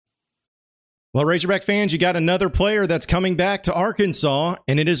Well, Razorback fans, you got another player that's coming back to Arkansas,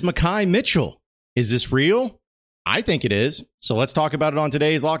 and it is Makhi Mitchell. Is this real? I think it is. So let's talk about it on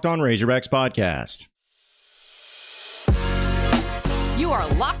today's Locked On Razorbacks podcast. You are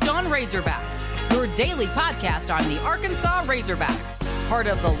Locked On Razorbacks, your daily podcast on the Arkansas Razorbacks, part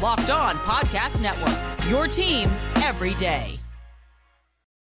of the Locked On Podcast Network, your team every day.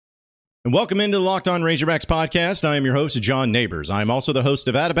 And welcome into the Locked On Razorbacks podcast. I am your host, John Neighbors. I am also the host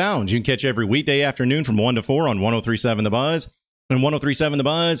of Out of Bounds. You can catch every weekday afternoon from 1 to 4 on 103.7 The Buzz and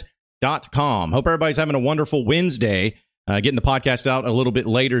 103.7thebuzz.com. Hope everybody's having a wonderful Wednesday. Getting the podcast out a little bit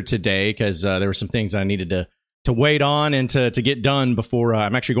later today because there were some things I needed to wait on and to get done before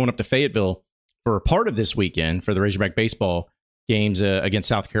I'm actually going up to Fayetteville for part of this weekend for the Razorback baseball games against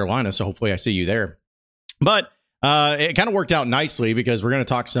South Carolina. So hopefully I see you there. But it kind of worked out nicely because we're going to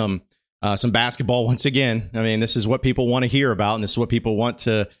talk some basketball once again. I mean, this is what people want to hear about, and this is what people want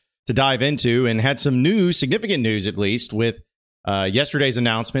to dive into. And had some news, significant news at least, with yesterday's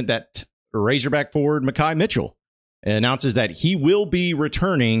announcement that Razorback forward Makhi Mitchell announces that he will be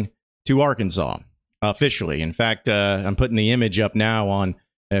returning to Arkansas officially. In fact, I'm putting the image up now on,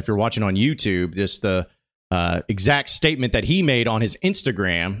 if you're watching on YouTube, just the exact statement that he made on his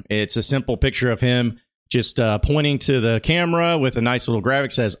Instagram. It's a simple picture of him just pointing to the camera with a nice little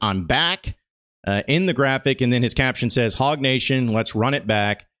graphic, says, "I'm back," in the graphic. And then his caption says, "Hog Nation, let's run it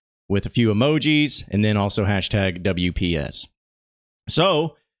back," with a few emojis and then also hashtag WPS.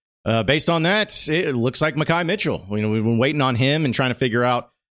 So based on that, it looks like Makhi Mitchell. We've been waiting on him and trying to figure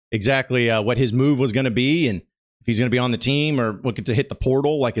out exactly what his move was going to be and if he's going to be on the team or looking to hit the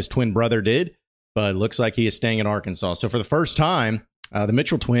portal like his twin brother did. But it looks like he is staying in Arkansas. So for the first time, the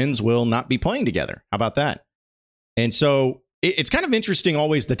Mitchell twins will not be playing together. How about that? And so it's kind of interesting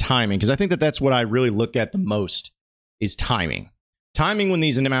always the timing, because I think that's what I really look at the most is timing. Timing when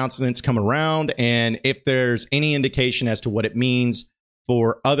these announcements come around, and if there's any indication as to what it means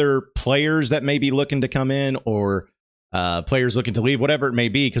for other players that may be looking to come in or players looking to leave, whatever it may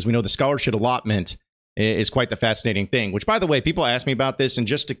be, because we know the scholarship allotment is quite the fascinating thing, which, by the way, people ask me about this. And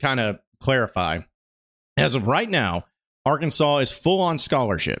just to kind of clarify, as of right now, Arkansas is full on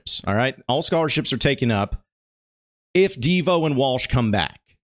scholarships. All right. All scholarships are taken up if Devo and Walsh come back.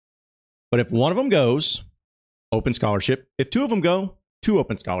 But if one of them goes, open scholarship. If two of them go, two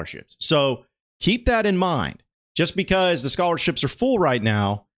open scholarships. So keep that in mind. Just because the scholarships are full right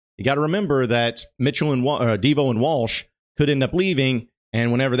now, you got to remember that Mitchell and Devo and Walsh could end up leaving.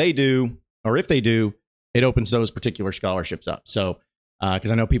 And whenever they do, or if they do, it opens those particular scholarships up. So because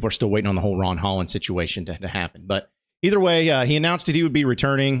I know people are still waiting on the whole Ron Holland situation to happen. But either way, he announced that he would be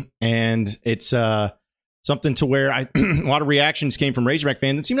returning, and it's something to where a lot of reactions came from Razorback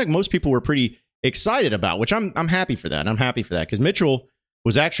fans. It seemed like most people were pretty excited about, which I'm happy for that. I'm happy for that because Mitchell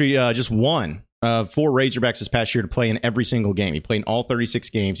was actually just one of 4 Razorbacks this past year to play in every single game. He played in all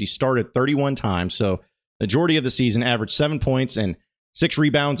 36 games. He started 31 times, so majority of the season, averaged 7 points and 6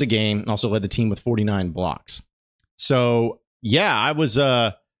 rebounds a game. Also led the team with 49 blocks. So yeah, I was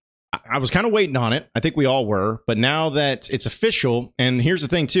kind of waiting on it. I think we all were. But now that it's official, and here's the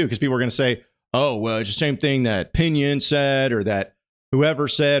thing, too, because people are going to say, oh, well, it's the same thing that Pinion said or that whoever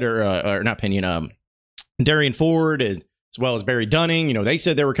said, or not Pinion, Darian Ford, as well as Barry Dunning. They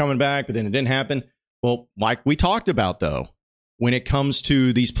said they were coming back, but then it didn't happen. Well, like we talked about, though, when it comes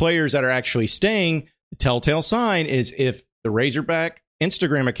to these players that are actually staying, the telltale sign is if the Razorback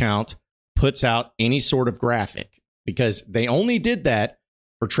Instagram account puts out any sort of graphic, because they only did that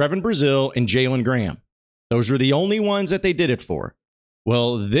for Trevin Brazile and Jalen Graham. Those were the only ones that they did it for.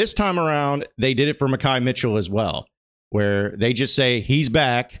 Well, this time around, they did it for Makhi Mitchell as well, where they just say he's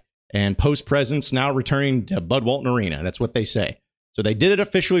back and post presence now returning to Bud Walton Arena. That's what they say. So they did it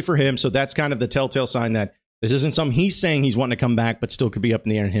officially for him. So that's kind of the telltale sign that this isn't something he's saying he's wanting to come back, but still could be up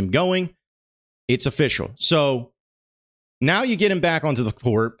in the air and him going. It's official. So now you get him back onto the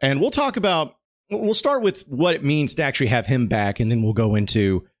court, and we'll start with what it means to actually have him back, and then we'll go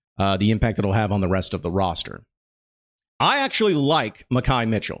into the impact it'll have on the rest of the roster. I actually like Makhi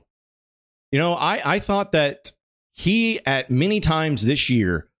Mitchell. I thought that he, at many times this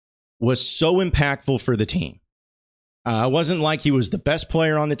year, was so impactful for the team. It wasn't like he was the best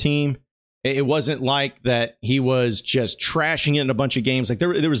player on the team. It wasn't like that he was just trashing it in a bunch of games. Like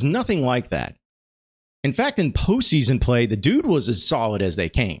there was nothing like that. In fact, in postseason play, the dude was as solid as they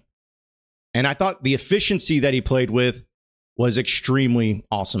came. And I thought the efficiency that he played with was extremely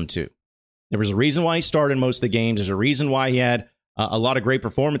awesome, too. There was a reason why he started most of the games. There's a reason why he had a lot of great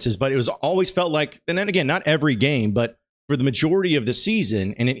performances, but it was always felt like, and then again, not every game, but for the majority of the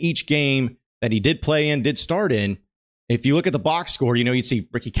season and in each game that he did play in, did start in, if you look at the box score, you'd see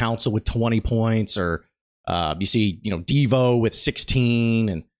Ricky Council with 20 points, or you see, Devo with 16,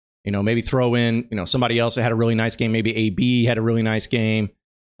 and, maybe throw in, somebody else that had a really nice game. Maybe AB had a really nice game,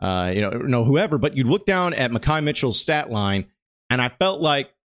 whoever. But you'd look down at Makhi Mitchell's stat line, and I felt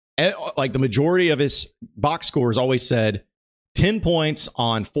like the majority of his box scores always said 10 points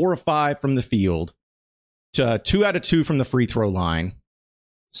on 4 of 5 from the field, to 2 out of 2 from the free throw line,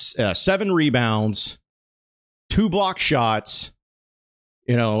 7 rebounds, 2 block shots,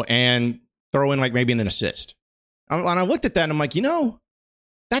 and throw in like maybe an assist. And I looked at that and I'm like,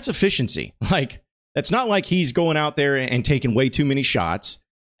 that's efficiency. Like, that's not like he's going out there and taking way too many shots.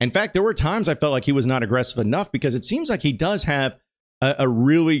 In fact, there were times I felt like he was not aggressive enough, because it seems like he does have a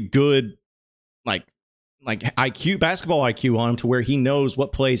really good, like IQ, basketball IQ on him, to where he knows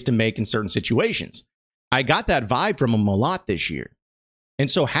what plays to make in certain situations. I got that vibe from him a lot this year. And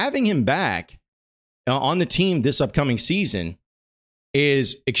so having him back on the team this upcoming season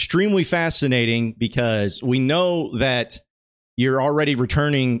is extremely fascinating, because we know that you're already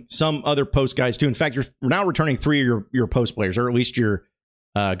returning some other post guys too. In fact, you're now returning 3 of your post players, or at least your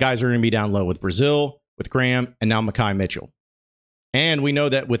guys are going to be down low, with Brazil, with Graham, and now Makhi Mitchell. And we know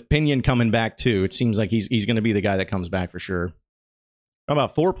that with Pinion coming back too, it seems like he's going to be the guy that comes back for sure.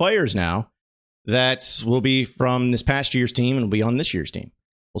 About 4 players now that will be from this past year's team and will be on this year's team.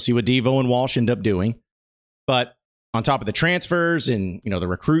 We'll see what Devo and Walsh end up doing. But on top of the transfers and, the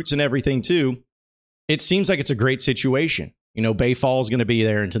recruits and everything too, it seems like it's a great situation. Bayfall is going to be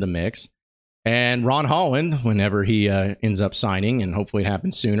there into the mix. And Ron Holland, whenever he ends up signing, and hopefully it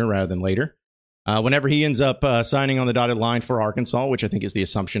happens sooner rather than later, whenever he ends up signing on the dotted line for Arkansas, which I think is the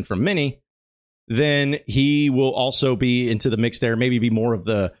assumption from many, then he will also be into the mix there, maybe be more of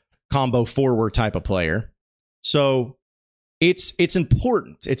the combo forward type of player. So it's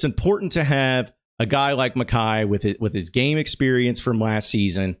important. It's important to have a guy like Makhi with his game experience from last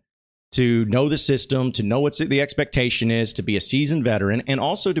season, to know the system, to know what the expectation is, to be a seasoned veteran, and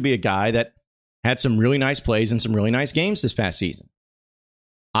also to be a guy that had some really nice plays and some really nice games this past season.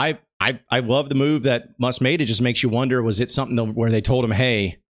 I love the move that Muss made. It just makes you wonder, was it something where they told him,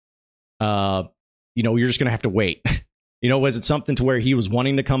 hey, you're just going to have to wait? Was it something to where he was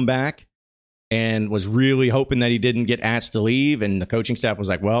wanting to come back and was really hoping that he didn't get asked to leave, and the coaching staff was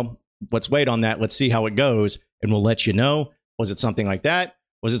like, well, let's wait on that. Let's see how it goes, and we'll let you know. Was it something like that?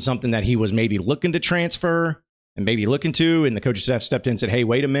 Was it something that he was maybe looking to transfer and maybe looking to, and the coaching staff stepped in and said, hey,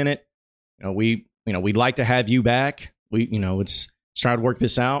 wait a minute. We'd like to have you back. Let's try to work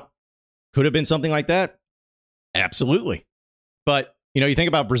this out. Could have been something like that. Absolutely. But, you think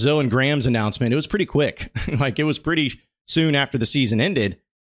about Brazil and Graham's announcement, it was pretty quick. Like, it was pretty soon after the season ended.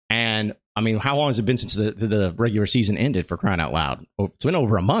 And I mean, how long has it been since the regular season ended, for crying out loud? It's been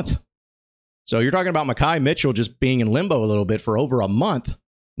over a month. So you're talking about Makhi Mitchell just being in limbo a little bit for over a month.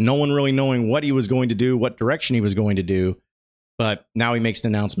 No one really knowing what he was going to do, what direction he was going to do. But now he makes the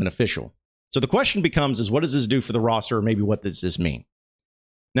announcement official. So the question becomes, what does this do for the roster? Or maybe what does this mean?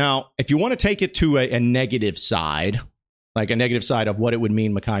 Now, if you want to take it to a negative side, like a negative side of what it would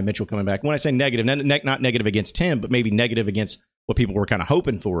mean, Makhi Mitchell coming back. When I say negative, not negative against him, but maybe negative against what people were kind of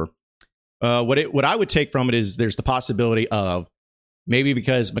hoping for. What I would take from it is there's the possibility of maybe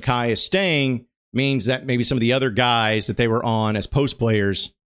because Makhi is staying means that maybe some of the other guys that they were on as post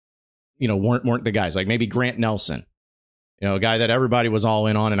players, weren't the guys. Like maybe Grant Nelson, a guy that everybody was all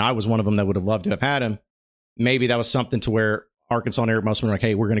in on, and I was one of them that would have loved to have had him. Maybe that was something to where Arkansas and Eric Musselman were like,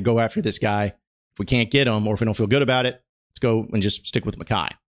 hey, we're going to go after this guy. If we can't get him, or if we don't feel good about it, let's go and just stick with Makhi.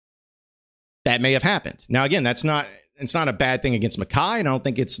 That may have happened. Now, again, it's not a bad thing against Makhi, and I don't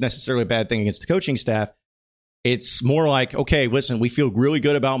think it's necessarily a bad thing against the coaching staff. It's more like, okay, listen, we feel really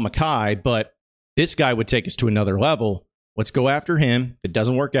good about Makhi, but this guy would take us to another level. Let's go after him. If it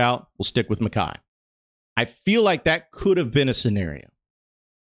doesn't work out, we'll stick with Makhi. I feel like that could have been a scenario.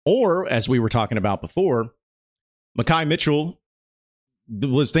 Or, as we were talking about before, Makhi Mitchell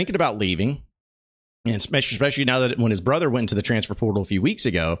was thinking about leaving, and especially now that when his brother went into the transfer portal a few weeks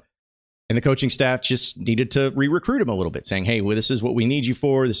ago, and the coaching staff just needed to re-recruit him a little bit, saying, hey, well, this is what we need you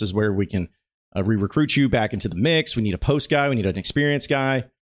for. This is where we can re-recruit you back into the mix. We need a post guy. We need an experienced guy.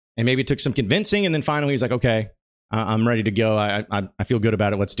 And maybe it took some convincing. And then finally he's like, okay, I'm ready to go. I feel good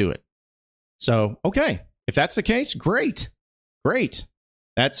about it. Let's do it. So, okay, if that's the case, great.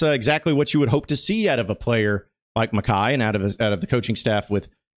 That's exactly what you would hope to see out of a player like Makhi and out of the coaching staff with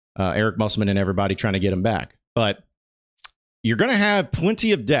Eric Musselman and everybody trying to get him back. But you're going to have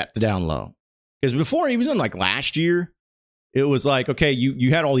plenty of depth down low. Because before, he was in like last year, it was like, okay,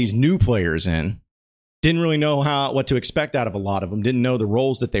 you had all these new players in. Didn't really know what to expect out of a lot of them. Didn't know the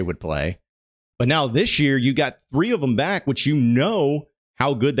roles that they would play. But now this year, you got 3 of them back, which you know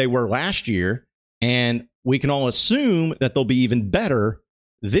how good they were last year. And we can all assume that they'll be even better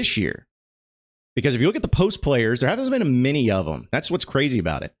this year. Because if you look at the post players, there hasn't been many of them. That's what's crazy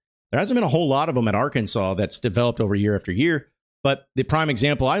about it. There hasn't been a whole lot of them at Arkansas that's developed over year after year. But the prime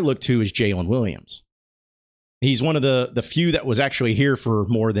example I look to is Jalen Williams. He's one of the few that was actually here for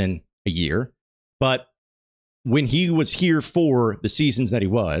more than a year. But when he was here for the seasons that he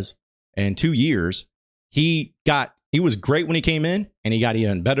was, and 2 years, he was great when he came in, and he got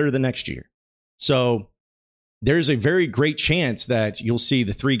even better the next year. So there's a very great chance that you'll see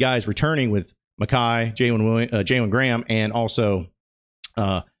the 3 guys returning with Makhi, Jalen Graham, and also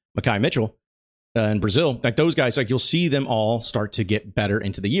Makhi Mitchell in Brazil. Like those guys, like you'll see them all start to get better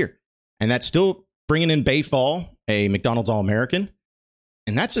into the year. And that's still bringing in Bay Fall, a McDonald's All-American.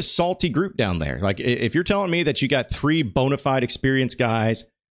 And that's a salty group down there. Like if you're telling me that you got 3 bona fide experienced guys,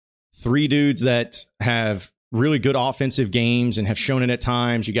 3 dudes that have really good offensive games and have shown it at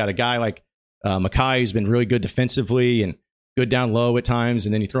times. You got a guy like Makhi who's been really good defensively and good down low at times.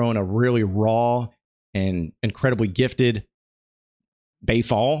 And then you throw in a really raw and incredibly gifted Bay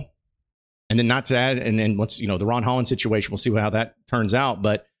Fall. And then not to add, and then once, the Ron Holland situation, we'll see how that turns out.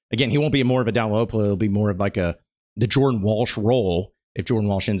 But again, he won't be more of a down low player. It'll be more of like the Jordan Walsh role if Jordan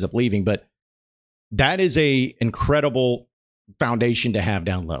Walsh ends up leaving. But that is a incredible foundation to have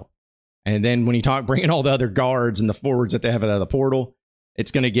down low. And then when you talk bringing all the other guards and the forwards that they have out of the portal, it's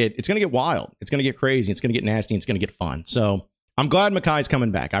going to get wild. It's going to get crazy. It's going to get nasty. It's going to get fun. So I'm glad Makhi's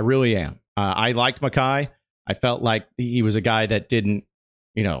coming back. I really am. I liked Makhi. I felt like he was a guy that didn't,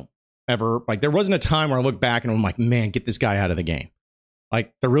 ever, like there wasn't a time where I look back and I'm like, man, get this guy out of the game.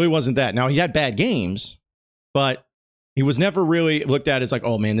 Like there really wasn't that. Now he had bad games, but he was never really looked at as like,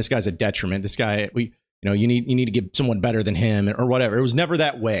 oh man, this guy's a detriment. This guy, you need to get someone better than him or whatever. It was never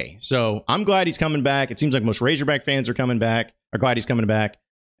that way. So I'm glad he's coming back. It seems like most Razorback fans are glad he's coming back.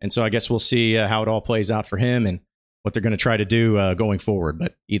 And so I guess we'll see how it all plays out for him and what they're going to try to do going forward.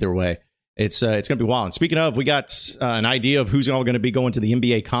 But either way, it's going to be wild. And speaking of, we got an idea of who's all going to be going to the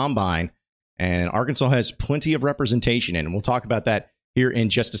NBA Combine. And Arkansas has plenty of representation in. And we'll talk about that here in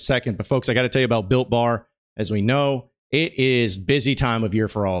just a second. But folks, I got to tell you about Built Bar. As we know, it is busy time of year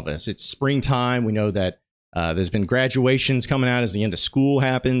for all of us. It's springtime. We know that there's been graduations coming out as the end of school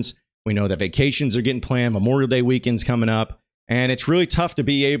happens. We know that vacations are getting planned. Memorial Day weekend's coming up. And it's really tough to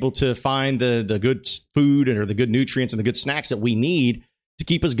be able to find the good food or the good nutrients and the good snacks that we need to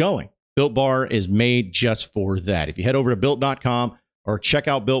keep us going. Built Bar is made just for that. If you head over to Built.com or check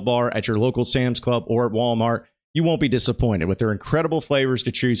out Built Bar at your local Sam's Club or at Walmart, you won't be disappointed with their incredible flavors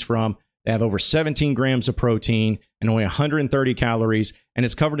to choose from. They have over 17 grams of protein and only 130 calories, and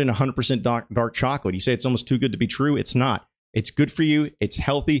it's covered in 100% dark chocolate. You say it's almost too good to be true. It's not. It's good for you. It's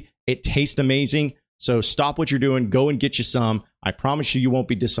healthy. It tastes amazing. So stop what you're doing. Go and get you some. I promise you won't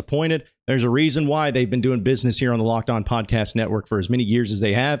be disappointed. There's a reason why they've been doing business here on the Locked On Podcast Network for as many years as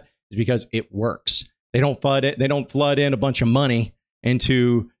they have, is because it works. They don't flood in a bunch of money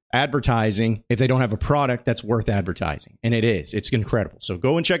into advertising if they don't have a product that's worth advertising. And it is. It's incredible. So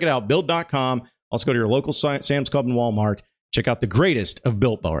go and check it out. Build.com. Also go to your local Sam's Club and Walmart. Check out the greatest of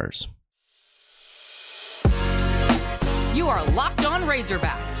Built Bars. You are Locked On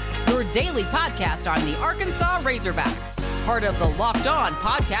Razorbacks, your daily podcast on the Arkansas Razorbacks. Part of the Locked On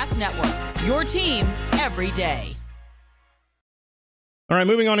Podcast Network, your team every day. All right,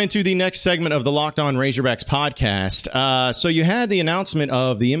 moving on into the next segment of the Locked On Razorbacks podcast. So you had the announcement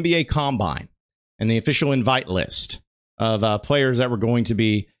of the NBA Combine and the official invite list of players that were going to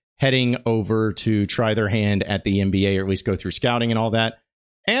be heading over to try their hand at the NBA, or at least go through scouting and all that.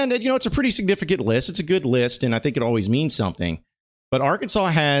 And, it's a pretty significant list. It's a good list, and I think it always means something. But Arkansas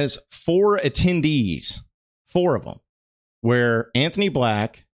has 4 attendees, 4 of them, where Anthony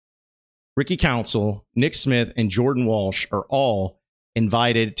Black, Ricky Council, Nick Smith, and Jordan Walsh are all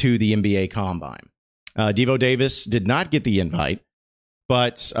invited to the NBA Combine. Devo Davis did not get the invite,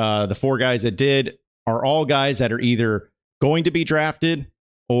 but the 4 guys that did are all guys that are either going to be drafted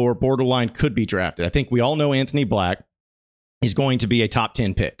or borderline could be drafted. I think we all know Anthony Black is going to be a top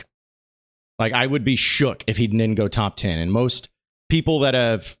 10 pick. Like, I would be shook if he didn't go top 10. And most people that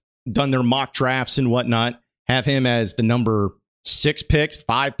have done their mock drafts and whatnot have him as the number 6 pick,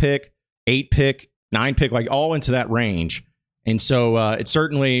 5 pick, 8 pick, 9 pick, like all into that range. And so it's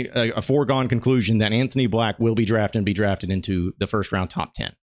certainly a foregone conclusion that Anthony Black will be drafted and be drafted into the first round top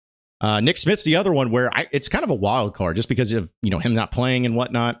 10. Nick Smith's the other one where it's kind of a wild card just because of him not playing and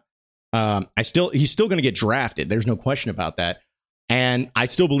whatnot. He's still going to get drafted. There's no question about that. And I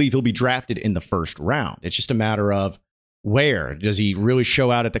still believe he'll be drafted in the first round. It's just a matter of where? Does he really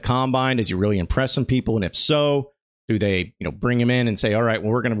show out at the combine? Does he really impress some people? And if so, do they, bring him in and say, all right,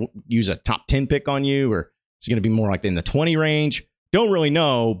 well, we're going to use a top 10 pick on you, or is it going to be more like in the 20 range? Don't really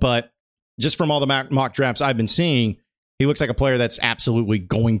know, but just from all the mock drafts I've been seeing, he looks like a player that's absolutely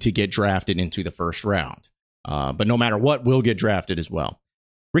going to get drafted into the first round. But no matter what, will get drafted as well.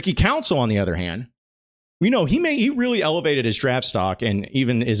 Ricky Council, on the other hand, he really elevated his draft stock and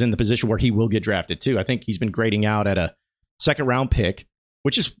even is in the position where he will get drafted too. I think he's been grading out at a second round pick,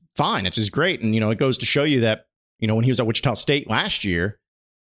 which is fine. It's just great. And, it goes to show you that, when he was at Wichita State last year,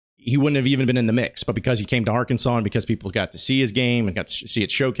 he wouldn't have even been in the mix. But because he came to Arkansas and because people got to see his game and got to see it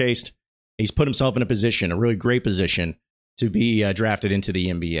showcased, he's put himself in a really great position to be drafted into the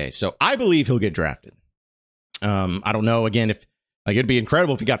NBA. So I believe he'll get drafted. I don't know, again, if it'd be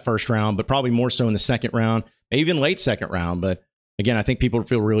incredible if he got first round, but probably more so in the second round, maybe even late second round. But again, I think people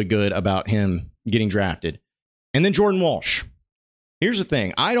feel really good about him getting drafted. And then Jordan Walsh. Here's the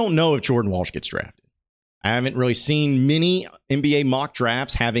thing. I don't know if Jordan Walsh gets drafted. I haven't really seen many NBA mock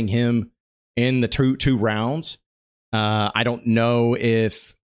drafts having him in the two rounds. I don't know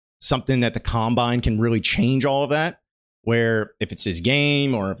if something at the combine can really change all of that, where if it's his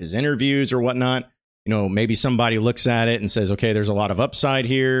game or if his interviews or whatnot, maybe somebody looks at it and says, okay, there's a lot of upside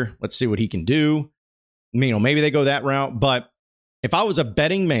here. Let's see what he can do. Maybe they go that route. But if I was a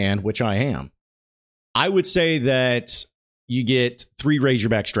betting man, which I am, I would say that you get 3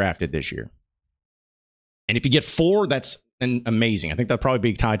 Razorbacks drafted this year. And if you get 4, that's amazing. I think that'd probably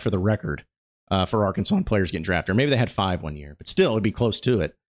be tied for the record for Arkansas players getting drafted. Or maybe they had 5 one year, but still it'd be close to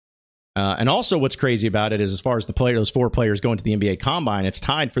it. And also what's crazy about it is as far as those 4 players going to the NBA Combine, it's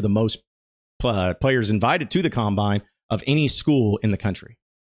tied for the most players invited to the Combine of any school in the country.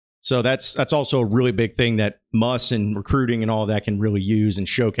 So that's also a really big thing that Muss and recruiting and all of that can really use and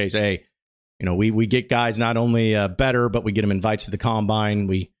showcase. Hey, we get guys not only better, but we get them invites to the Combine.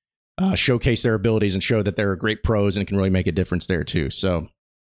 We showcase their abilities and show that they're great pros and can really make a difference there too. So,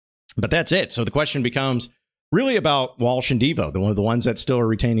 but that's it. So the question becomes really about Walsh and Devo, the ones that still are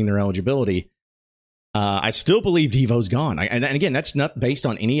retaining their eligibility. I still believe Devo's gone. And again, that's not based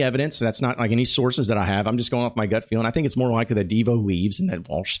on any evidence. That's not like any sources that I have. I'm just going off my gut feeling. I think it's more likely that Devo leaves and that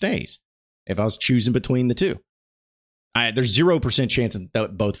Walsh stays. If I was choosing between the two, there's 0% chance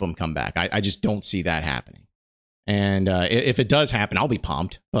that both of them come back. I just don't see that happening. And if it does happen, I'll be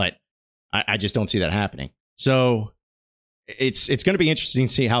pumped. But I just don't see that happening. So it's going to be interesting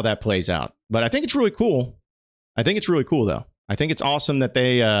to see how that plays out. But I think it's really cool. I think it's really cool, though. I think it's awesome that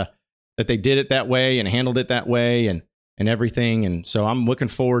they did it that way and handled it that way and everything. And so I'm looking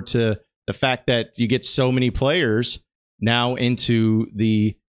forward to the fact that you get so many players now into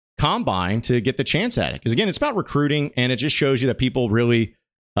the combine to get the chance at it. Because again, it's about recruiting, and it just shows you that people really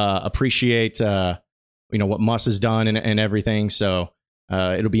appreciate what Muss has done and everything. So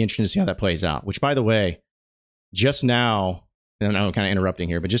it'll be interesting to see how that plays out. Which, by the way, just now, and I'm kind of interrupting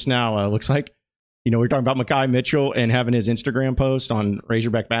here, but just now looks like, we're talking about Makhi Mitchell and having his Instagram post on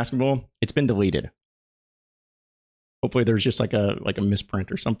Razorback basketball. It's been deleted. Hopefully there's just like a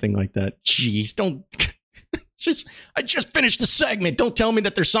misprint or something like that. Jeez, don't I just finished the segment. Don't tell me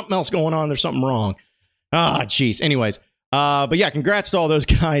that there's something else going on. There's something wrong. Jeez. Anyways, but yeah, congrats to all those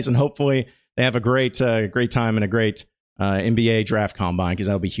guys, and hopefully they have a great time and a great NBA draft combine, because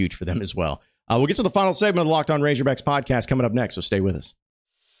that'll be huge for them as well. We'll get to the final segment of the Locked On Razorbacks podcast coming up next, so stay with us.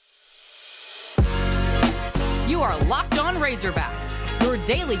 You are Locked On Razorbacks, your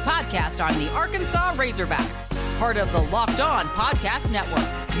daily podcast on the Arkansas Razorbacks, part of the Locked On Podcast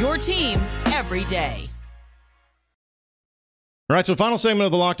Network, your team every day. All right, so final segment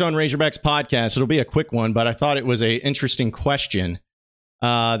of the Locked On Razorbacks podcast. It'll be a quick one, but I thought it was an interesting question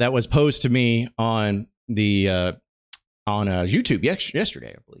that was posed to me on the on YouTube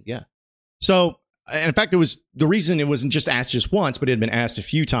yesterday, I believe. Yeah. So, in fact, it was the reason it wasn't just asked just once, but it had been asked a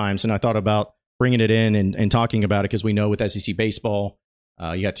few times, and I thought about bringing it in and talking about it, because we know with SEC baseball,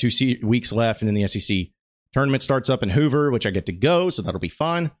 you got 2 weeks left, and then the SEC tournament starts up in Hoover, which I get to go, so that'll be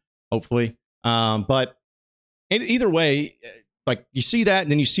fun, hopefully. But either way, like you see that,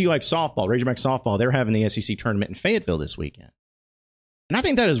 and then you see like softball, Razorback softball, they're having the SEC tournament in Fayetteville this weekend. And I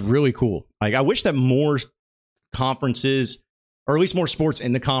think that is really cool. Like, I wish that more conferences, or at least more sports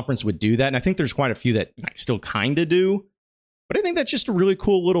in the conference, would do that. And I think there's quite a few that still kind of do. But I think that's just a really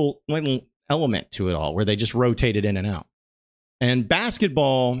cool little element to it all, where they just rotate it in and out. And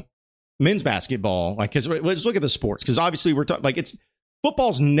basketball, men's basketball, like, because let's look at the sports, because obviously we're talking, like,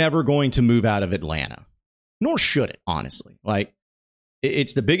 football's never going to move out of Atlanta, nor should it, honestly. Like,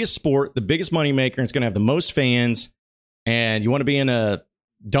 it's the biggest sport, the biggest moneymaker, and it's going to have the most fans. And you want to be in a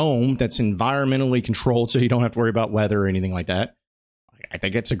dome that's environmentally controlled so you don't have to worry about weather or anything like that. I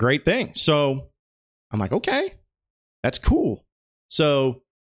think it's a great thing. So I'm like, okay, that's cool. So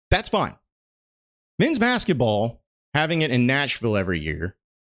that's fine. Men's basketball, having it in Nashville every year,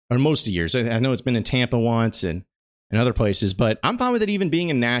 or most of the years. I know it's been in Tampa once and other places, but I'm fine with it even being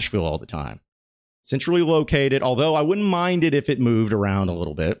in Nashville all the time. Centrally located, although I wouldn't mind it if it moved around a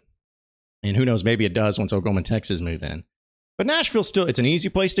little bit. And who knows, maybe it does once Oklahoma and Texas move in. But Nashville still, it's an easy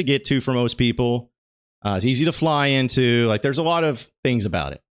place to get to for most people. It's easy to fly into. Like, there's a lot of things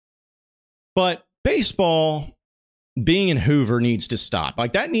about it. But baseball being in Hoover needs to stop.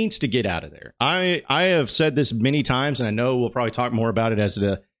 Like, that needs to get out of there. I have said this many times, and I know we'll probably talk more about it as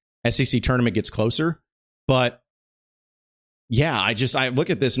the SEC tournament gets closer. But yeah, I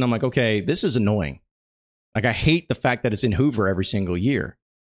look at this and I'm like, okay, this is annoying. Like, I hate the fact that it's in Hoover every single year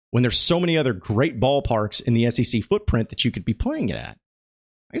when there's so many other great ballparks in the SEC footprint that you could be playing it at.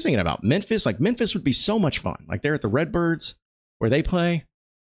 I was thinking about Memphis. Like, Memphis would be so much fun. Like, they're at the Redbirds where they play.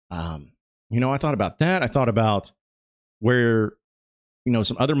 I thought about that. I thought about where,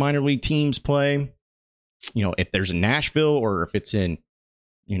 some other minor league teams play. If there's a Nashville or if it's in,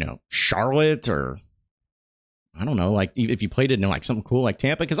 Charlotte or I don't know, like if you played it in like something cool like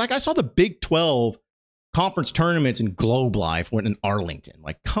Tampa. Because like I saw the Big 12 conference tournaments in Globe Life went in Arlington.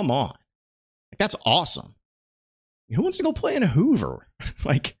 Like, come on. Like, that's awesome. Who wants to go play in a Hoover?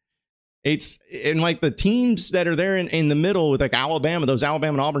 Like, it's and like the teams that are there in the middle with like Alabama, those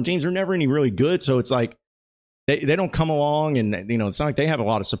Alabama and Auburn teams are never any really good. So it's like they don't come along, and it's not like they have a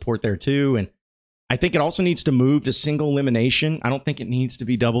lot of support there too. And I think it also needs to move to single elimination. I don't think it needs to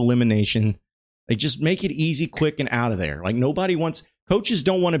be double elimination. Like, just make it easy, quick, and out of there. Like, coaches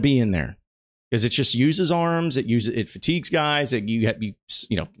don't want to be in there because it just uses arms. It fatigues guys. You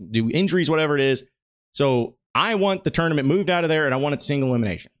do injuries, whatever it is. So I want the tournament moved out of there, and I want it single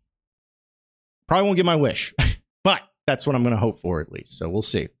elimination. Probably won't get my wish, but that's what I'm going to hope for at least. So we'll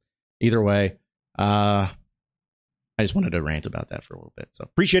see. Either way, I just wanted to rant about that for a little bit. So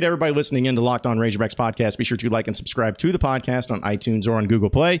appreciate everybody listening in to Locked On Razorbacks podcast. Be sure to like and subscribe to the podcast on iTunes or on Google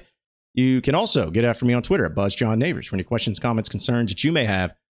Play. You can also get after me on Twitter at BuzzJohnNeighbors for any questions, comments, concerns that you may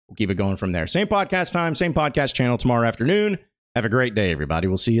have. We'll keep it going from there. Same podcast time, same podcast channel tomorrow afternoon. Have a great day, everybody.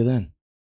 We'll see you then.